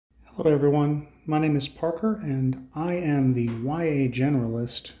Hello everyone, my name is Parker and I am the YA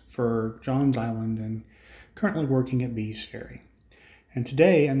generalist for Johns Island and currently working at Bees Ferry. And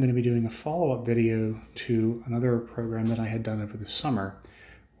today I'm going to be doing a follow-up video to another program that I had done over the summer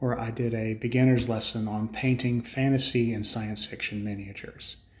where I did a beginner's lesson on painting fantasy and science fiction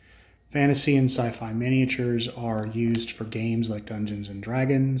miniatures. Fantasy and sci-fi miniatures are used for games like Dungeons and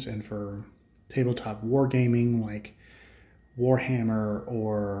Dragons and for tabletop wargaming like Warhammer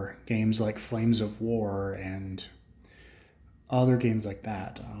or games like Flames of War and other games like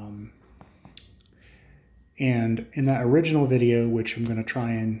that. And in that original video, which I'm going to try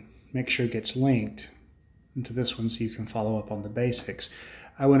and make sure gets linked into this one so you can follow up on the basics,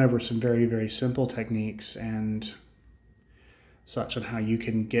 I went over some very, very simple techniques and such on how you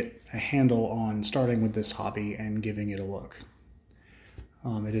can get a handle on starting with this hobby and giving it a look.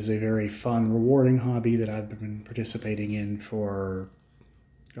 It is a very fun, rewarding hobby that I've been participating in for,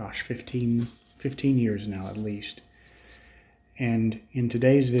 gosh, 15 years now at least. And in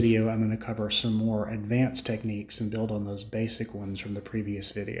today's video, I'm going to cover some more advanced techniques and build on those basic ones from the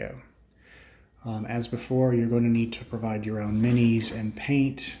previous video. As before, you're going to need to provide your own minis and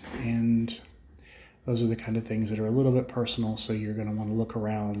paint, and those are the kind of things that are a little bit personal, so you're going to want to look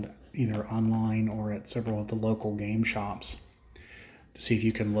around either online or at several of the local game shops to see if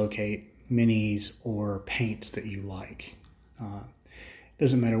you can locate minis or paints that you like. It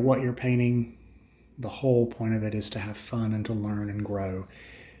doesn't matter what you're painting. The whole point of it is to have fun and to learn and grow.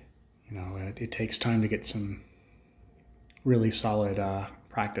 You know, it takes time to get some really solid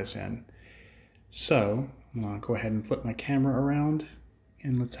practice in. So I'm going to go ahead and flip my camera around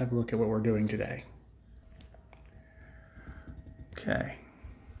and let's have a look at what we're doing today. Okay.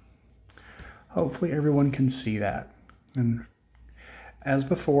 Hopefully everyone can see that. And as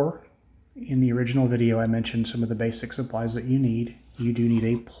before, in the original video, I mentioned some of the basic supplies that you need. You do need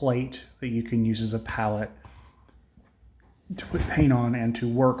a plate that you can use as a palette to put paint on and to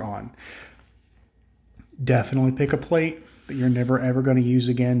work on. Definitely pick a plate that you're never ever going to use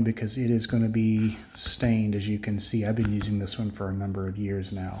again because it is going to be stained. As you can see, I've been using this one for a number of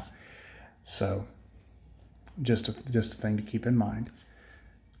years now. So just a thing to keep in mind.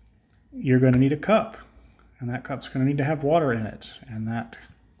 You're going to need a cup. And that cup's going to need to have water in it. And that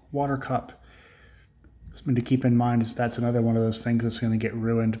water cup, something to keep in mind is that's another one of those things that's going to get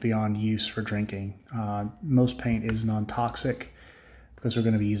ruined beyond use for drinking. Most paint is non-toxic because we're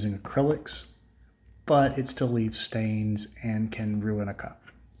going to be using acrylics, but it still leaves stains and can ruin a cup.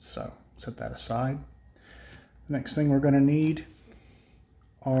 So set that aside. The next thing we're going to need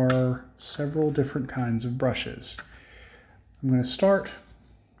are several different kinds of brushes. I'm going to start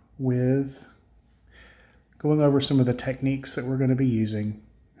with going over some of the techniques that we're going to be using,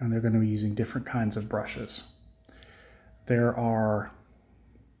 and they're going to be using different kinds of brushes. We are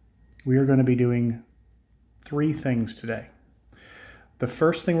going to be doing three things today. The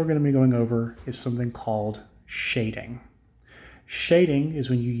first thing we're going to be going over is something called shading. Shading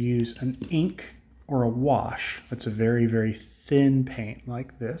is when you use an ink or a wash that's a very, very thin paint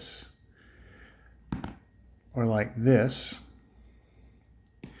like this, or like this,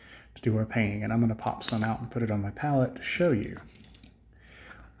 do our painting, and I'm going to pop some out and put it on my palette to show you.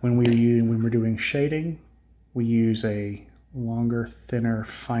 When we're doing shading, we use a longer, thinner,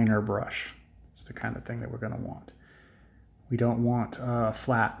 finer brush. It's the kind of thing that we're going to want. We don't want a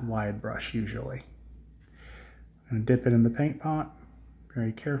flat, wide brush usually. I'm going to dip it in the paint pot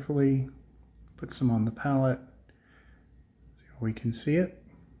very carefully, put some on the palette so we can see it,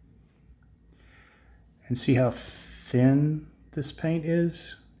 and see how thin this paint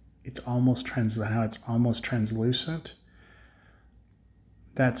is. It's almost translucent.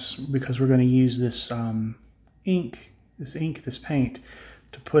 That's because we're going to use this this paint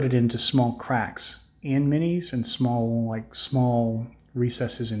to put it into small cracks in minis and small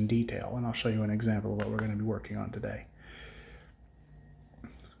recesses in detail. And I'll show you an example of what we're going to be working on today.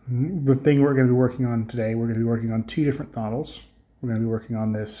 The thing we're going to be working on today, we're going to be working on two different models. We're going to be working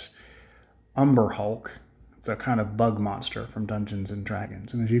on this Umber Hulk. It's a kind of bug monster from Dungeons and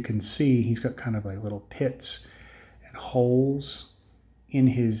Dragons. And as you can see, he's got kind of like little pits and holes in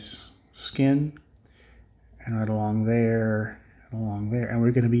his skin. And right along there, and along there. And we're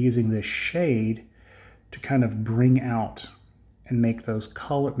going to be using this shade to kind of bring out and make those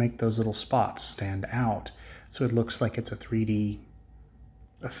little spots stand out. So it looks like it's a 3D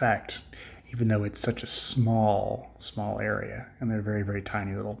effect, even though it's such a small area. And they're very, very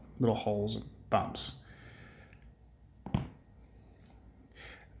tiny little holes and bumps.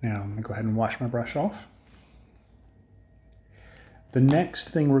 Now I'm going to go ahead and wash my brush off. The next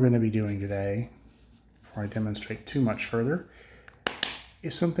thing we're going to be doing today, before I demonstrate too much further,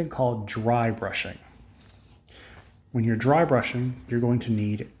 is something called dry brushing. When you're dry brushing, you're going to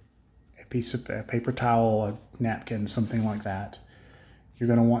need a piece of a paper towel, a napkin, something like that. You're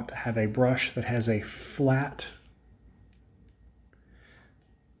going to want to have a brush that has a flat,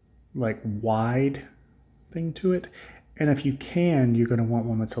 like wide thing to it. And if you can, you're going to want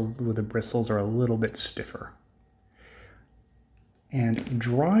one that's where the bristles are a little bit stiffer. And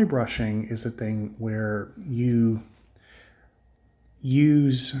dry brushing is a thing where you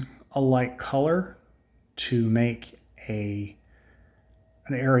use a light color to make an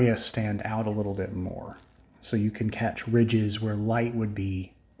area stand out a little bit more. So you can catch ridges where light would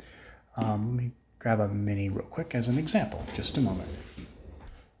be. Let me grab a mini real quick as an example, just a moment.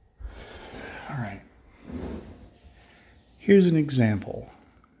 All right. Here's an example.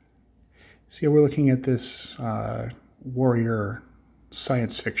 See how we're looking at this warrior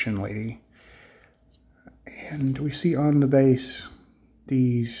science fiction lady. And we see on the base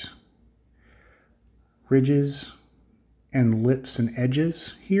these ridges and lips and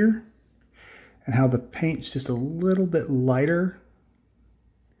edges here, and how the paint's just a little bit lighter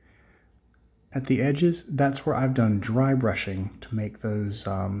at the edges. That's where I've done dry brushing to make those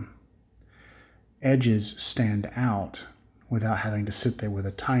edges stand out without having to sit there with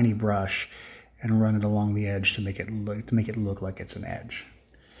a tiny brush and run it along the edge to make it look like it's an edge.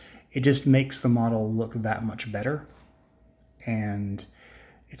 It just makes the model look that much better, and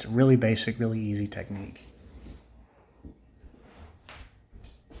it's a really basic, really easy technique.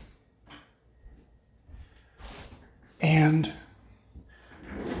 And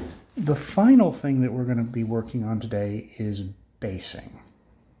the final thing that we're going to be working on today is basing.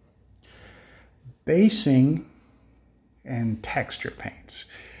 Basing and texture paints.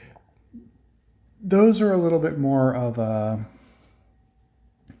 Those are a little bit more of an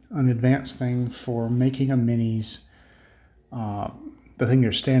advanced thing for making a mini's, the thing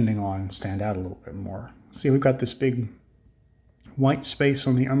you're standing on, stand out a little bit more. See, we've got this big white space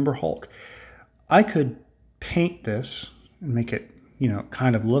on the Umber Hulk. I could paint this and make it,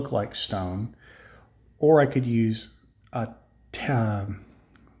 kind of look like stone, or I could use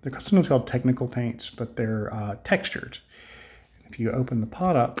they're sometimes called technical paints, but they're textured. If you open the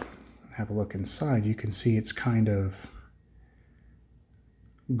pot up and have a look inside, you can see it's kind of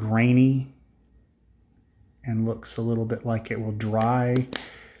grainy and looks a little bit like it will dry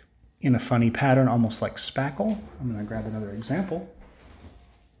in a funny pattern, almost like spackle. I'm going to grab another example.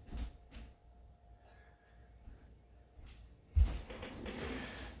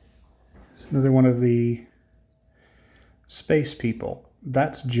 It's another one of the space people.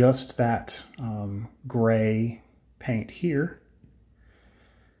 That's just that gray paint here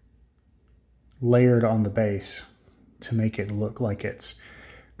layered on the base to make it look like it's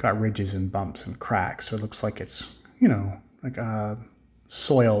got ridges and bumps and cracks. So it looks like it's, like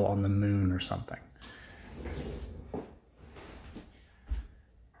soil on the moon or something.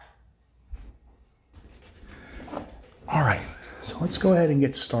 All right, so let's go ahead and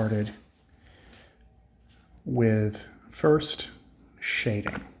get started with first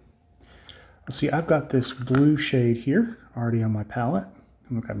shading. See, I've got this blue shade here already on my palette.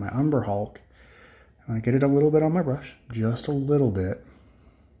 And I've got my Umber Hulk. I'm going to get it a little bit on my brush, just a little bit.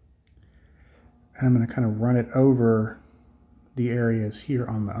 And I'm going to kind of run it over the areas here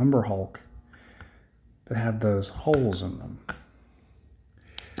on the Umber Hulk that have those holes in them.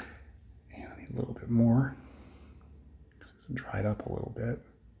 And I need a little bit more. It's dried up a little bit.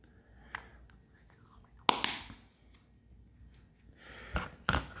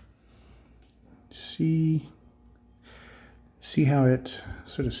 See how it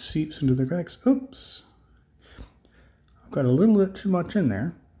sort of seeps into the cracks. Oops. I've got a little bit too much in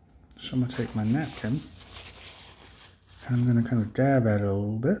there. So I'm going to take my napkin and I'm going to kind of dab at it a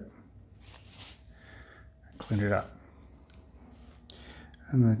little bit and clean it up.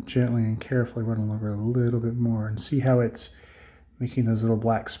 I'm going to gently and carefully run over a little bit more and see how it's making those little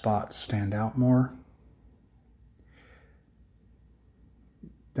black spots stand out more.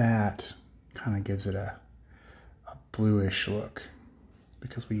 That kind of gives it a bluish look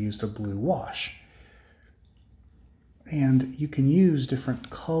because we used a blue wash. And you can use different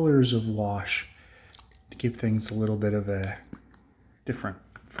colors of wash to give things a little bit of a different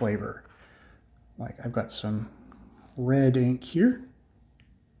flavor. Like I've got some red ink here,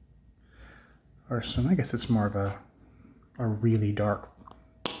 or some, I guess it's more of a really dark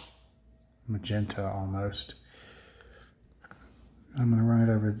magenta almost. I'm going to run it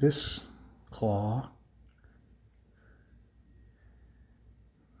over this claw.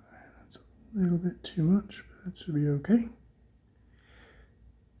 That's a little bit too much, but that should be okay.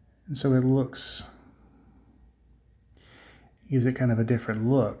 And so it looks, gives it kind of a different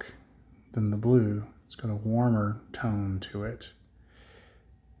look than the blue. It's got a warmer tone to it.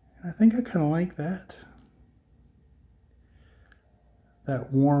 And I think I kind of like that.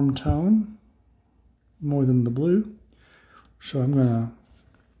 That warm tone more than the blue. So I'm gonna,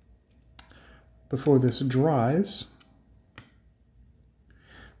 before this dries,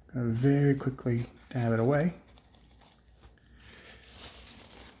 I'm gonna very quickly dab it away.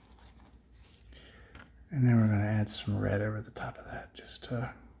 And then we're gonna add some red over the top of that just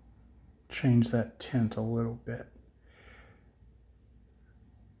to change that tint a little bit.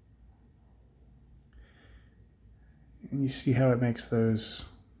 And you see how it makes those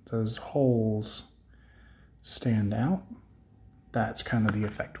holes stand out? That's kind of the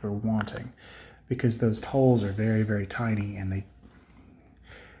effect we're wanting, because those holes are very, very tiny, and they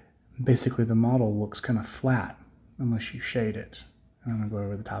basically, the model looks kind of flat unless you shade it. I'm gonna go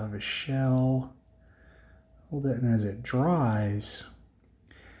over the top of his shell a little bit, and as it dries,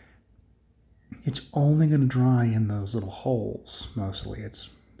 it's only going to dry in those little holes mostly. It's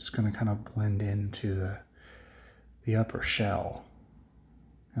going to kind of blend into the upper shell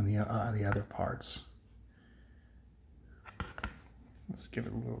and the other parts. Let's give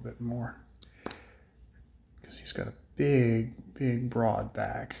it a little bit more, because he's got a big, big, broad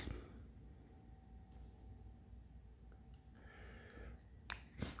back.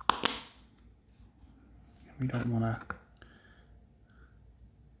 We don't want to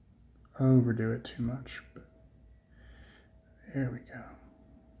overdo it too much, but there we go.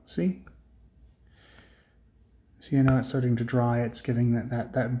 See? See, I know it's starting to dry. It's giving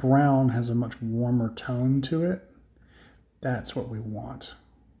that brown has a much warmer tone to it. That's what we want.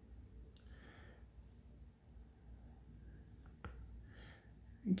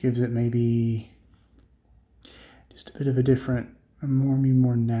 It gives it maybe just a bit of a different, a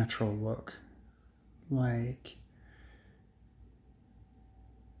more natural look. Like,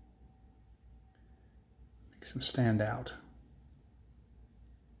 makes them stand out.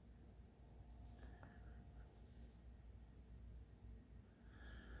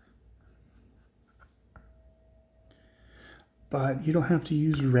 But you don't have to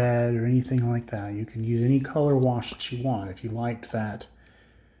use red or anything like that. You can use any color wash that you want. If you liked that,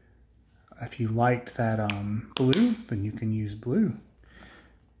 blue, then you can use blue.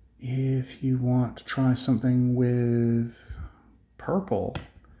 If you want to try something with purple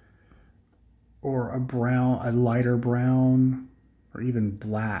or a lighter brown, or even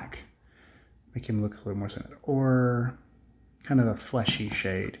black, make him look a little more centered, or kind of a fleshy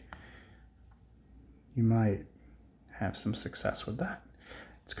shade, you might have some success with that.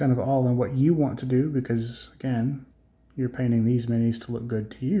 It's kind of all in what you want to do, because again, you're painting these minis to look good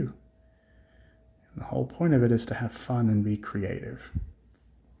to you. And the whole point of it is to have fun and be creative.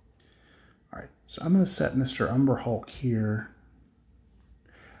 All right, so I'm going to set Mr. Umber Hulk here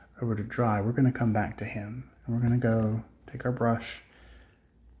over to dry. We're going to come back to him, and we're going to go take our brush,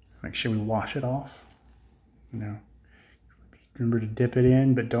 make sure we wash it off. You know, remember to dip it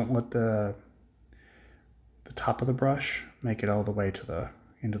in, but don't let the top of the brush make it all the way to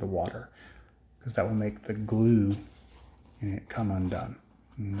into the water, because that will make the glue in it come undone.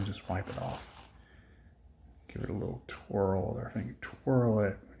 And we'll just wipe it off. Give it a little twirl there. Twirl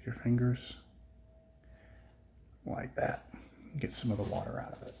it with your fingers like that. Get some of the water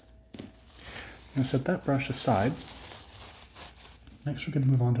out of it. I'm going to set that brush aside. Next we're going to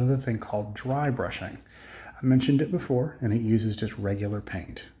move on to the thing called dry brushing. I mentioned it before, and it uses just regular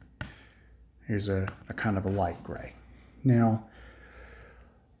paint. Here's a kind of a light gray. Now,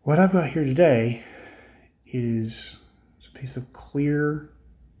 what I've got here today is a piece of clear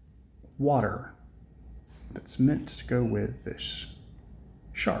water that's meant to go with this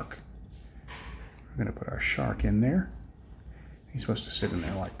shark. We're going to put our shark in there. He's supposed to sit in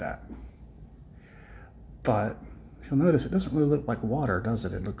there like that. But if you'll notice, it doesn't really look like water, does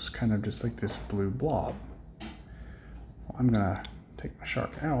it? It looks kind of just like this blue blob. Well, I'm going to take my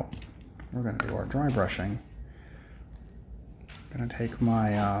shark out. We're going to do our dry brushing. I'm going to take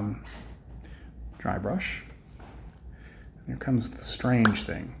my dry brush. Here comes the strange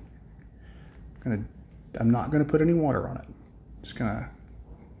thing. I'm not going to put any water on it. Just going to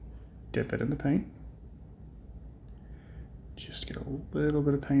dip it in the paint. Just get a little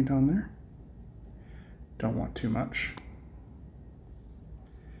bit of paint on there. Don't want too much.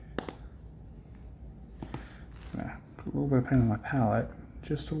 I'm going to put a little bit of paint on my palette.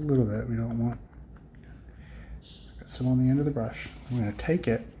 Just a little bit. We don't want. Got some on the end of the brush. I'm going to take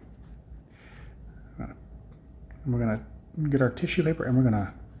it. And we're going to get our tissue paper, and we're going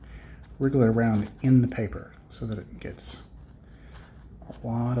to wriggle it around in the paper so that it gets a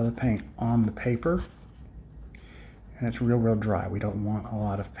lot of the paint on the paper. and it's real dry. We don't want a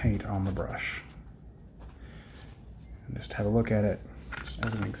lot of paint on the brush. And just have a look at it just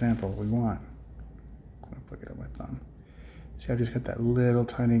as an example of what we want. I'm going to flick it up my thumb. See, I've just got that little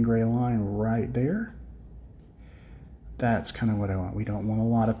tiny gray line right there. That's kind of what I want. We don't want a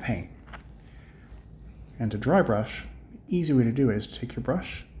lot of paint. And to dry brush, the easy way to do it is to take your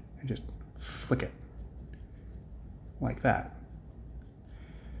brush and just flick it like that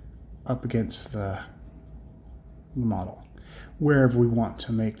up against the model wherever we want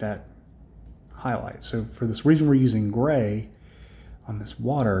to make that highlight. So for this reason, we're using gray on this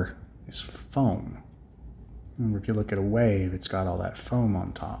water is foam. Remember, if you look at a wave, it's got all that foam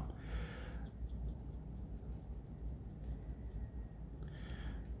on top.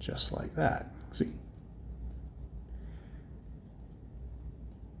 Just like that. See?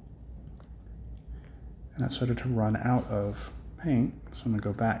 And I've started to run out of paint, so I'm going to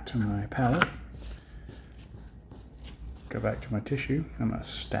go back to my palette, go back to my tissue, I'm going to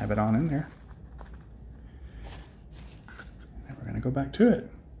stab it on in there, and we're going to go back to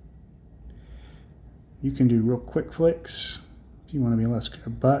it. You can do real quick flicks if you want to be less,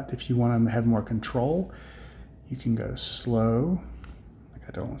 but if you want to have more control, you can go slow, like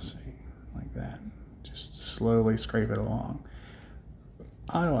I don't want to say, like that, just slowly scrape it along.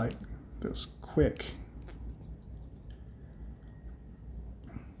 I like those quick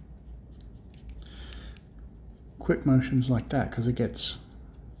motions like that because it gets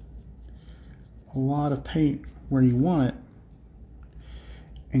a lot of paint where you want it,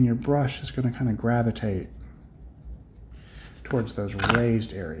 and your brush is going to kind of gravitate towards those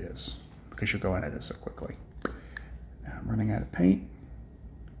raised areas because you're going at it so quickly. Now I'm running out of paint.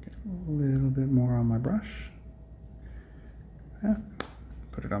 Get a little bit more on my brush. Yeah.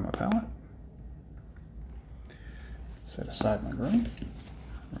 Put it on my palette. Set aside my green.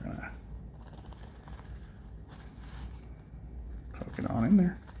 We're going to poke it on in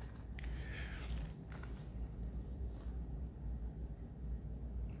there.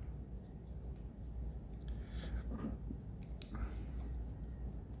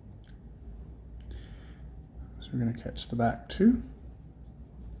 So we're going to catch the back too.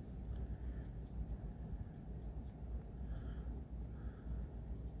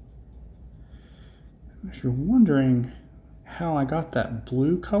 If you're wondering how I got that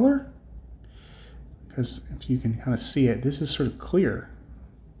blue color, because if you can kind of see it, this is sort of clear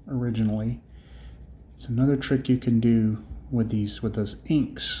originally. It's another trick you can do with those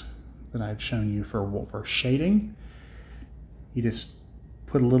inks that I've shown you for shading. You just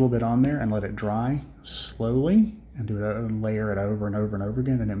put a little bit on there and let it dry slowly and do it and layer it over and over and over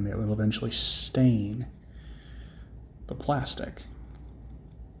again, and it will eventually stain the plastic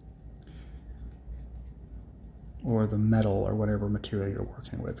or the metal or whatever material you're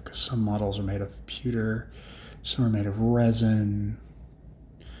working with, because some models are made of pewter, some are made of resin.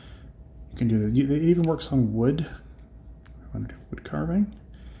 You can do it even works on wood. I want to do wood carving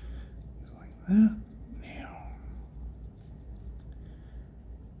like that. Now,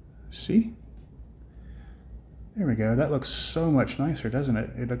 see? There we go. That looks so much nicer, doesn't it?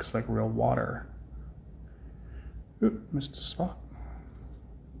 It looks like real water. Oop, missed a spot.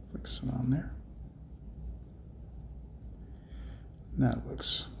 Flick some on there. That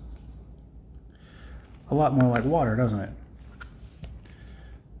looks a lot more like water, doesn't it?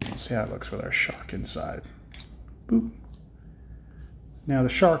 Let's see how it looks with our shark inside. Boop. Now the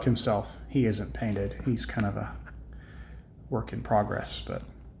shark himself, he isn't painted. He's kind of a work in progress, but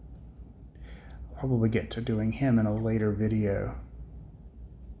I'll probably get to doing him in a later video.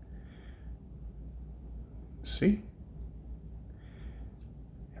 See?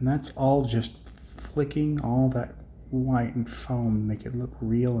 And that's all just flicking all that white and foam, make it look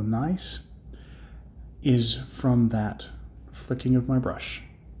real and nice, is from that flicking of my brush.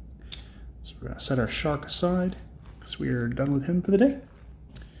 So we're going to set our shark aside because we are done with him for the day.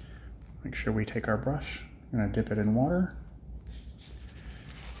 Make sure we take our brush, we're going to dip it in water.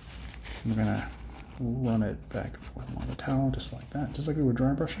 We're going to run it back and forth on the towel just like that, just like we were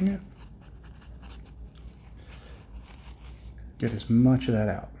dry brushing it. Get as much of that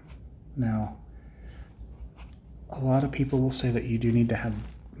out. Now, a lot of people will say that you do need to have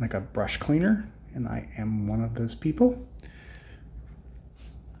like a brush cleaner, and I am one of those people.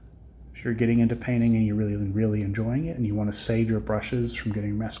 If you're getting into painting and you're really enjoying it and you want to save your brushes from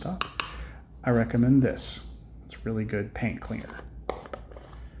getting messed up, I recommend this. It's a really good paint cleaner.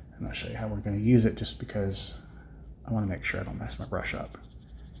 And I'll show you how we're going to use it just because I want to make sure I don't mess my brush up.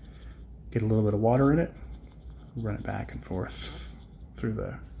 Get a little bit of water in it, run it back and forth through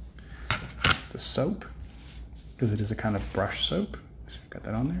the soap, because it is a kind of brush soap. So I've got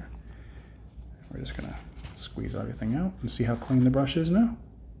that on there. We're just going to Squeeze everything out and see how clean the brush is now.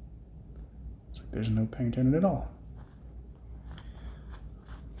 It's like there's no paint in it at all.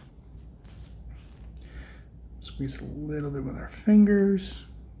 Squeeze it a little bit with our fingers.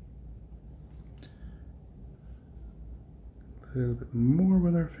 A little bit more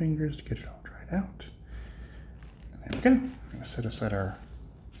with our fingers to get it all dried out. And there we go. I'm going to set aside our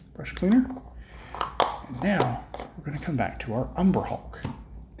brush cleaner. And now we're going to come back to our Umber Hulk.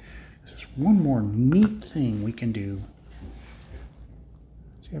 There's one more neat thing we can do.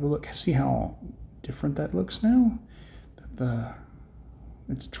 Let's have a look. See how different that looks now?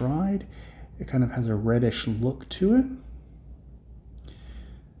 It's dried. It kind of has a reddish look to it,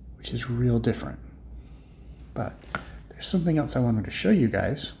 which is real different. But there's something else I wanted to show you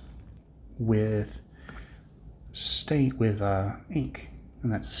guys with ink,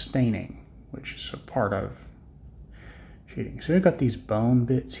 and that's staining, which is a part of shading. So we've got these bone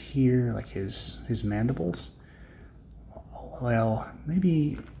bits here, like his mandibles. Well,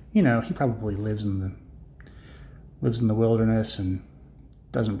 maybe, you know, he probably lives in the wilderness and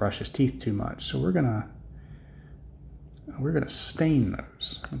doesn't brush his teeth too much. So we're gonna stain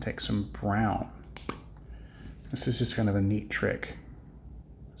those. I'm gonna take some brown. This is just kind of a neat trick.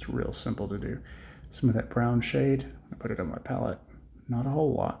 It's real simple to do. Some of that brown shade, I put it on my palette. Not a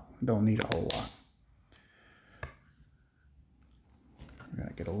whole lot. Don't need a whole lot. We're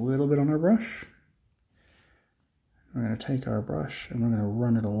gonna get a little bit on our brush. We're gonna take our brush and we're gonna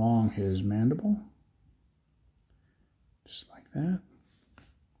run it along his mandible. Just like that.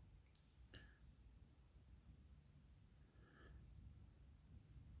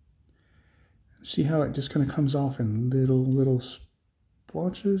 See how it just kind of comes off in little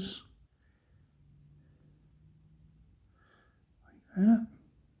splotches? Like that.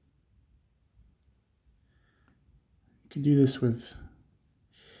 You can do this with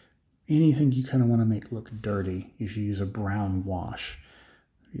anything you kind of want to make look dirty. You should use a brown wash.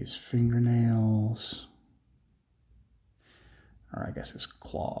 His fingernails. Or I guess his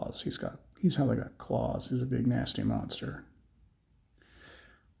claws. He's probably got claws. He's a big nasty monster.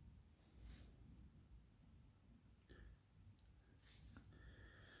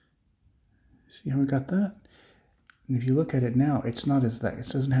 See how we got that? And if you look at it now, it's not as that. It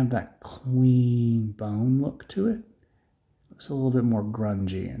doesn't have that clean bone look to it. It looks a little bit more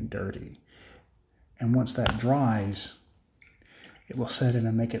grungy and dirty. And once that dries, it will set in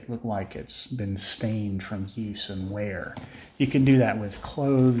and make it look like it's been stained from use and wear. You can do that with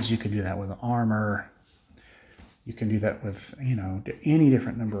clothes. You can do that with armor. You can do that with, you know, any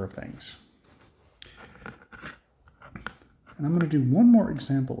different number of things. And I'm going to do one more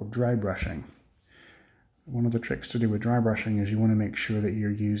example of dry brushing. One of the tricks to do with dry brushing is you want to make sure that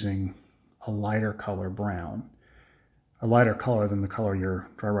you're using a lighter color brown. A lighter color than the color you're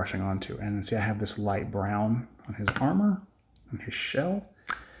dry brushing onto. And see, I have this light brown on his armor, on his shell.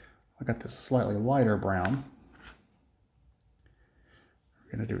 I got this slightly lighter brown.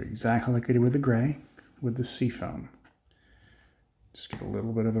 We're going to do exactly like we did with the gray, with the seafoam. Just get a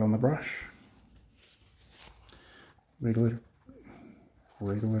little bit of it on the brush. Wiggle it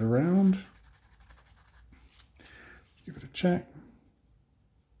around. Give it a check.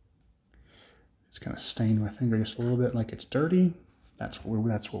 It's kind of stained my finger just a little bit like it's dirty. That's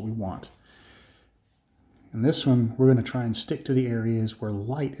what we want. And this one, we're going to try and stick to the areas where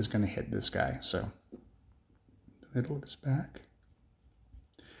light is going to hit this guy. So the middle of his back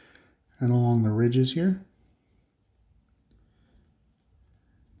and along the ridges here.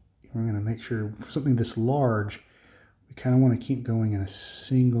 We're going to make sure for something this large, we kind of want to keep going in a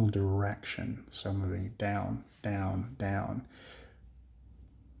single direction. So moving down, down, down.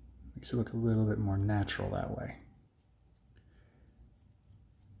 Makes it look a little bit more natural that way.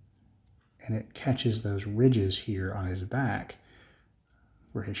 And it catches those ridges here on his back,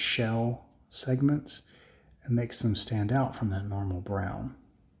 where his shell segments, and makes them stand out from that normal brown.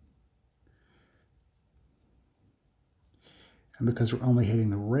 And because we're only hitting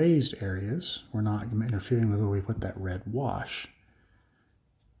the raised areas, we're not interfering with where we put that red wash.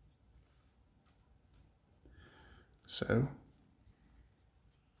 So,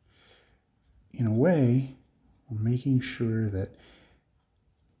 in a way, we're making sure that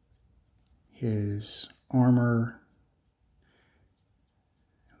his armor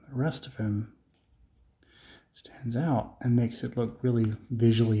and the rest of him stands out and makes it look really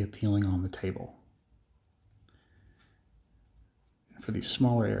visually appealing on the table. For these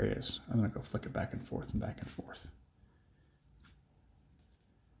smaller areas, I'm going to go flick it back and forth and back and forth.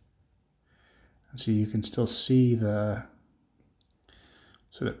 And so you can still see the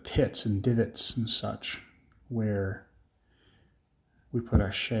sort of pits and divots and such where we put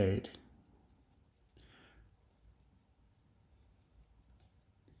our shade.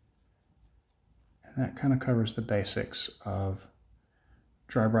 And that kind of covers the basics of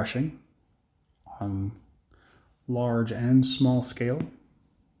dry brushing on large and small scale.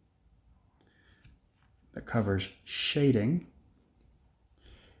 That covers shading,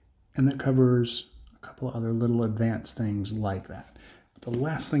 and that covers a couple of other little advanced things like that. But the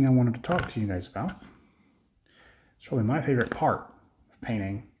last thing I wanted to talk to you guys about is probably my favorite part of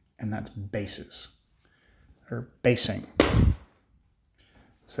painting, and that's bases, or basing.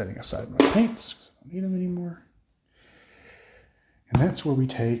 Setting aside my paints because I don't need them anymore. And that's where we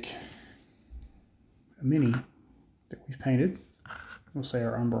take a mini that we've painted. We'll say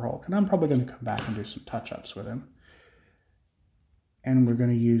our Umber Hulk, and I'm probably going to come back and do some touch-ups with him. And we're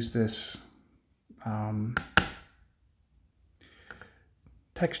going to use this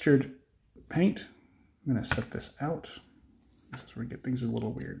textured paint. I'm going to set this out. This is where we get things a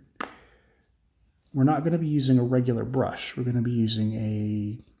little weird. We're not going to be using a regular brush. We're going to be using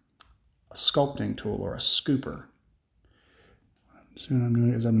a sculpting tool or a scooper. So what I'm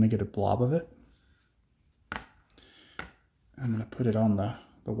doing is I'm going to get a blob of it. I'm going to put it on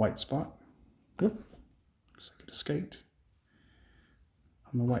the white spot. Whoop, looks like it escaped.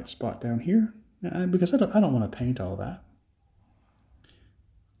 On the white spot down here, because I don't want to paint all that.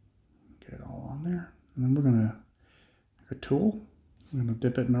 Get it all on there, and then we're going to take a tool. We're going to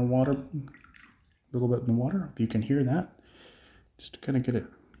dip it in our water, a little bit in the water. If you can hear that, just to kind of get it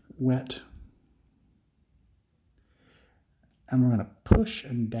wet. And we're going to push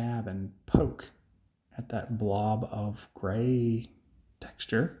and dab and poke at that blob of gray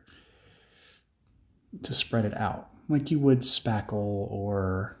texture to spread it out, like you would spackle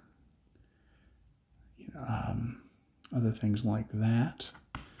or other things like that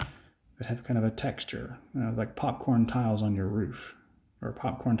that have kind of a texture, like popcorn tiles on your roof or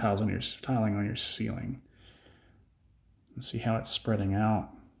popcorn tiles on your tiling on your ceiling. And see how it's spreading out.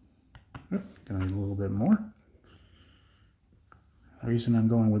 Gonna need a little bit more. The reason I'm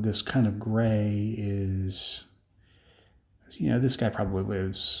going with this kind of gray is, this guy probably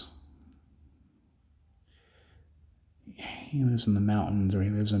lives, he lives in the mountains or he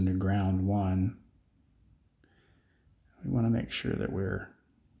lives underground, one. We want to make sure that we're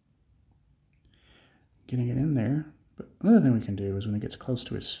getting it in there. But another thing we can do is when it gets close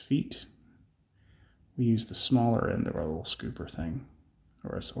to his feet, we use the smaller end of our little scooper thing,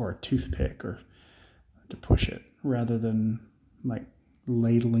 or a toothpick, or to push it, rather than like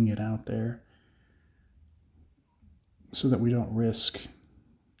ladling it out there, so that we don't risk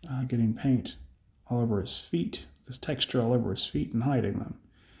getting paint all over his feet, this texture all over his feet and hiding them,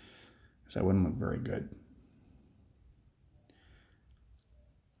 because that wouldn't look very good.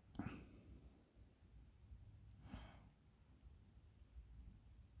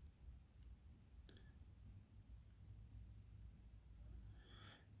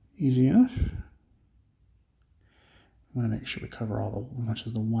 Easy enough. I want to make sure we cover as much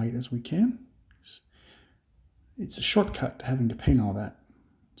of the white as we can. It's a shortcut to having to paint all that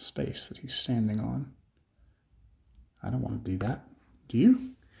space that he's standing on. I don't want to do that. Do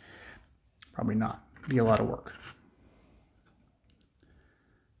you? Probably not. It'd be a lot of work.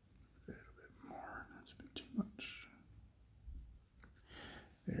 A little bit more. That's a bit too much.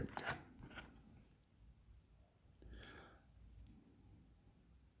 There we go.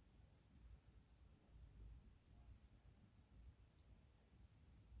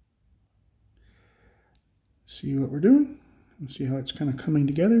 See what we're doing and see how it's kind of coming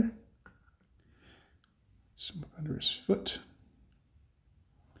together. Some under his foot.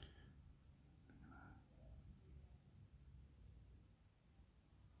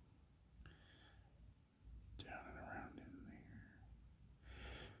 Down and around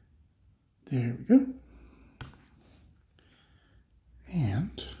in there. There we go.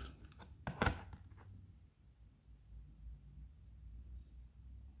 And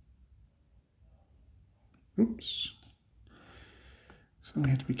oops. So we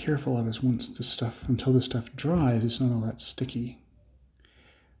have to be careful of is until this stuff dries, it's not all that sticky.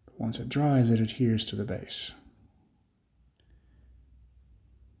 But once it dries, it adheres to the base.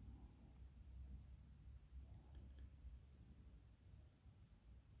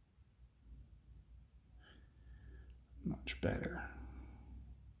 Much better.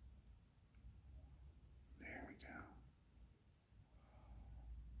 There we go.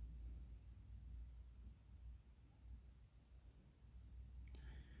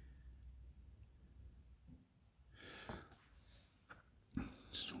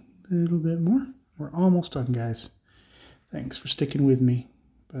 Just a little bit more. We're almost done, guys. Thanks for sticking with me,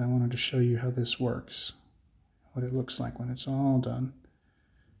 but I wanted to show you how this works, what it looks like when it's all done.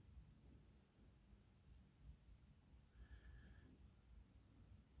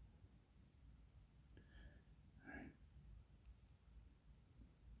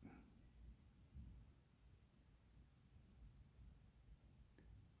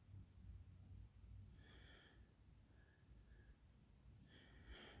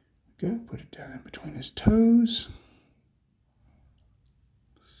 go. Put it down in between his toes.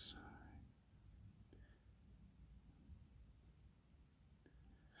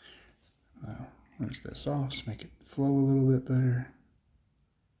 Now, rinse this off to make it flow a little bit better.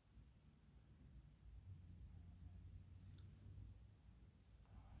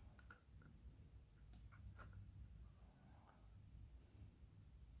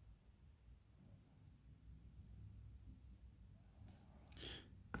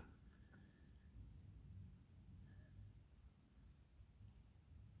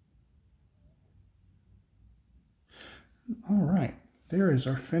 All right, there is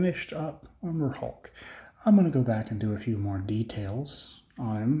our finished up Armor Hulk. I'm going to go back and do a few more details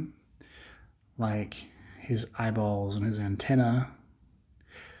on him, like his eyeballs and his antenna,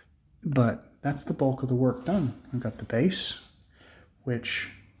 but that's the bulk of the work done. I've got the base, which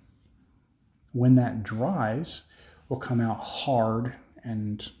when that dries will come out hard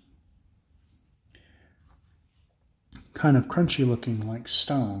and kind of crunchy looking like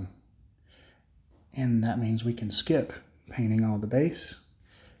stone, and that means we can skip painting all the base,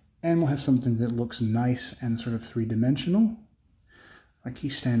 and we'll have something that looks nice and sort of three-dimensional, like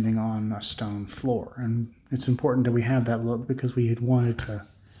he's standing on a stone floor. And it's important that we have that look because we had wanted to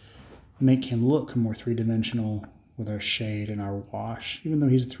make him look more three-dimensional with our shade and our wash. Even though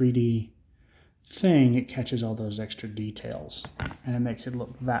he's a 3D thing, it catches all those extra details, and it makes it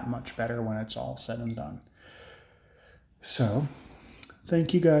look that much better when it's all said and done. So,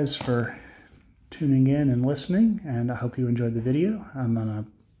 thank you guys for tuning in and listening, and I hope you enjoyed the video. I'm gonna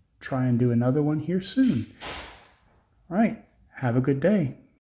try and do another one here soon. All right, have a good day.